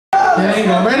There you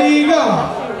go. Ready, go.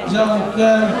 Jump,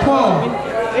 pull.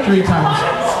 3 times.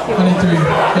 23.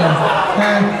 Yeah.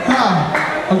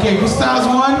 Okay, Krystiles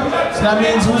won. So that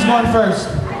means who's going first?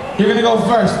 You're gonna go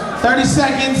first. 30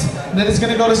 seconds, then it's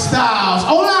gonna go to Styles.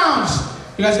 Oh, lounge!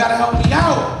 You guys gotta help me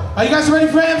out. Are you guys ready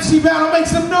for MC battle? Make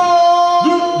some noise!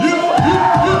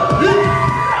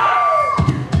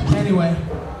 Anyway.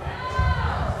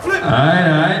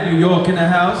 Alright, New York in the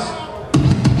house.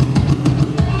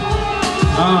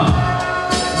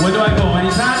 Where do I go?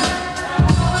 Anytime?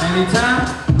 Anytime?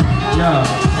 Yo,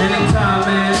 anytime,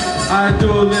 man. I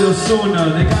do a little sooner.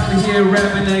 They got me here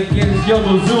rapping against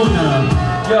Yokozuna.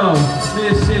 Yo,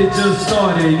 this shit just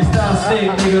started. You start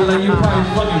saying, nigga, like you probably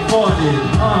fucking farted.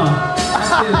 I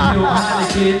said, yo,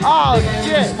 Heineken. Oh, nigga, shit.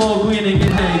 you just smoke weed and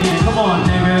get that again. Come on,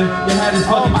 nigga. Your head is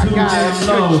fucking too damn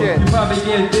low. You probably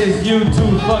get this, you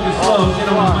too fucking slow. Get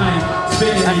on my mind,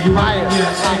 spinning it. You probably get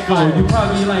an echo. You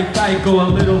probably like Tycho, a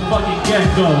little fucking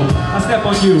gecko. I step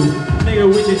on you, nigga,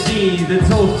 with your jeans. That's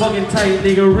so fucking tight,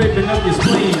 nigga, ripping up your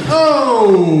spleen.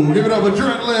 Oh, give it up,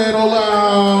 Adrenaline, O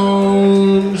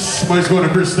Lounge. Somebody's going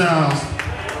to Krystiles.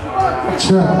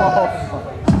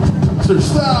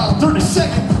 Krystiles, 30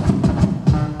 seconds.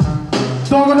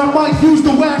 Dog on the mic, use the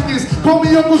wackest. Call me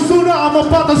Yokozuna, I'm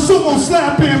about to sumo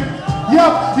slap him.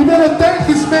 Yup, you better thank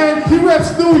this man. He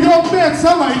reps New York Mets,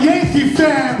 I'm a Yankee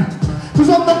fan. Cause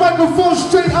on the microphone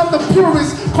straight, I'm the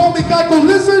purist. Call me Geico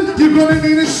Lizard, you're gonna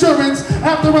need insurance.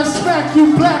 After I smack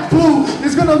you black blue,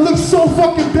 it's gonna look so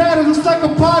fucking bad, it looks like a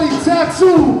body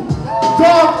tattoo.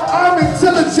 Dog, I'm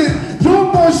intelligent.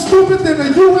 You're more stupid than a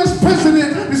US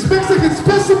president. This Mexican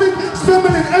specimen,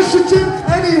 feminine estrogen,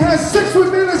 and he has sex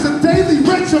with men as a daily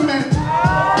regimen.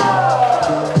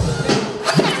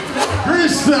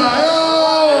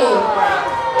 Krystiles!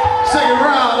 Second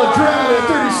round, Adrenaline,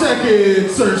 30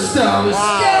 seconds. Krystiles,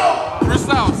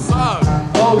 Krystiles sucks.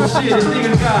 Oh shit, this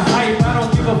nigga got hype. I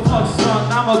don't give a fuck,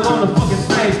 son. I'ma gonna fucking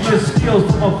snipe your skills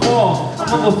from afar. I'm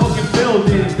motherfucking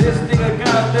building. This nigga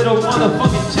got little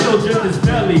motherfucking children in his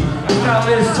belly. His got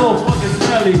is so fucking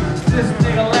smelly. This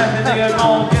nigga laughing, nigga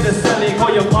gon' get a celly.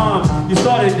 Call your mom. You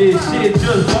started this shit,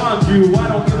 just bombed you. I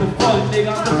don't give a fuck,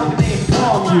 nigga. I'm the fucking name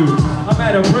palm you. I'm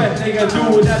out of breath, nigga.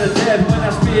 Do without a death. When I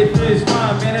spit this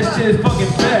rhyme, man, that shit is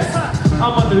fucking best.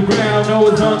 I'm under the ground, no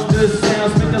it's under the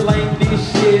sound. Spit the lightning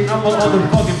shit. I'm a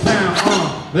motherfucking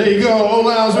pound. There you go, O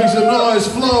Lounge, make some noise.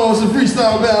 Flow, it's a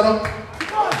freestyle battle.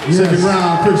 Yes. Second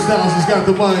round, Krystiles has got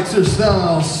the mic.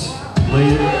 Krystiles,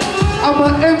 lay it. I'm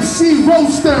an MC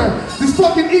roaster. This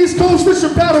fucking East Coaster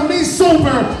should battle me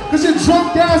sober. Cause your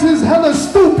drunk ass is hella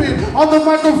stupid. On the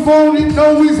microphone, you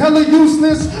know he's hella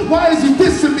useless. Why is he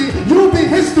dissing me? You'll be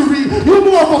history. You're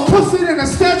more of a pussy than a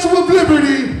Statue of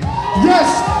Liberty. Yes,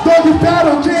 doggy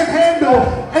battle can't handle.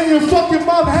 And your fucking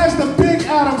mom has the big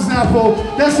Adam's apple.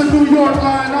 That's a New York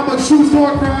line, I'm a true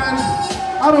York line.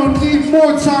 I don't need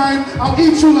more time, I'll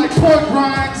eat you like pork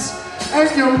rinds. And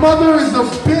your mother is a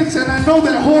bitch and I know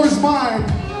that whore's mine.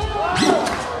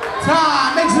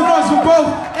 Time, make some noise for both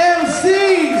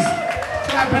MCs.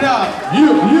 Clap it up.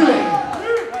 Yeah.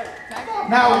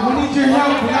 Now, we need your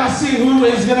help. We gotta see who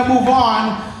is gonna move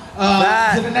on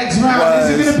to the next round.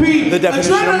 Is it gonna be the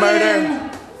definition of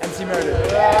murder? MC murder.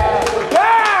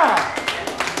 Yeah!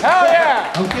 Hell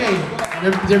yeah! Okay,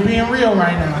 they're being real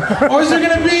right now. Or is it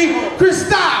gonna be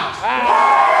Krystiles?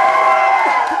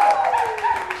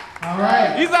 All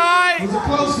right. He's alright. It was a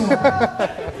close one.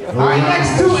 All right,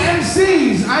 next two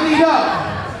MCs. I need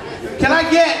up. Can I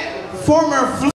get former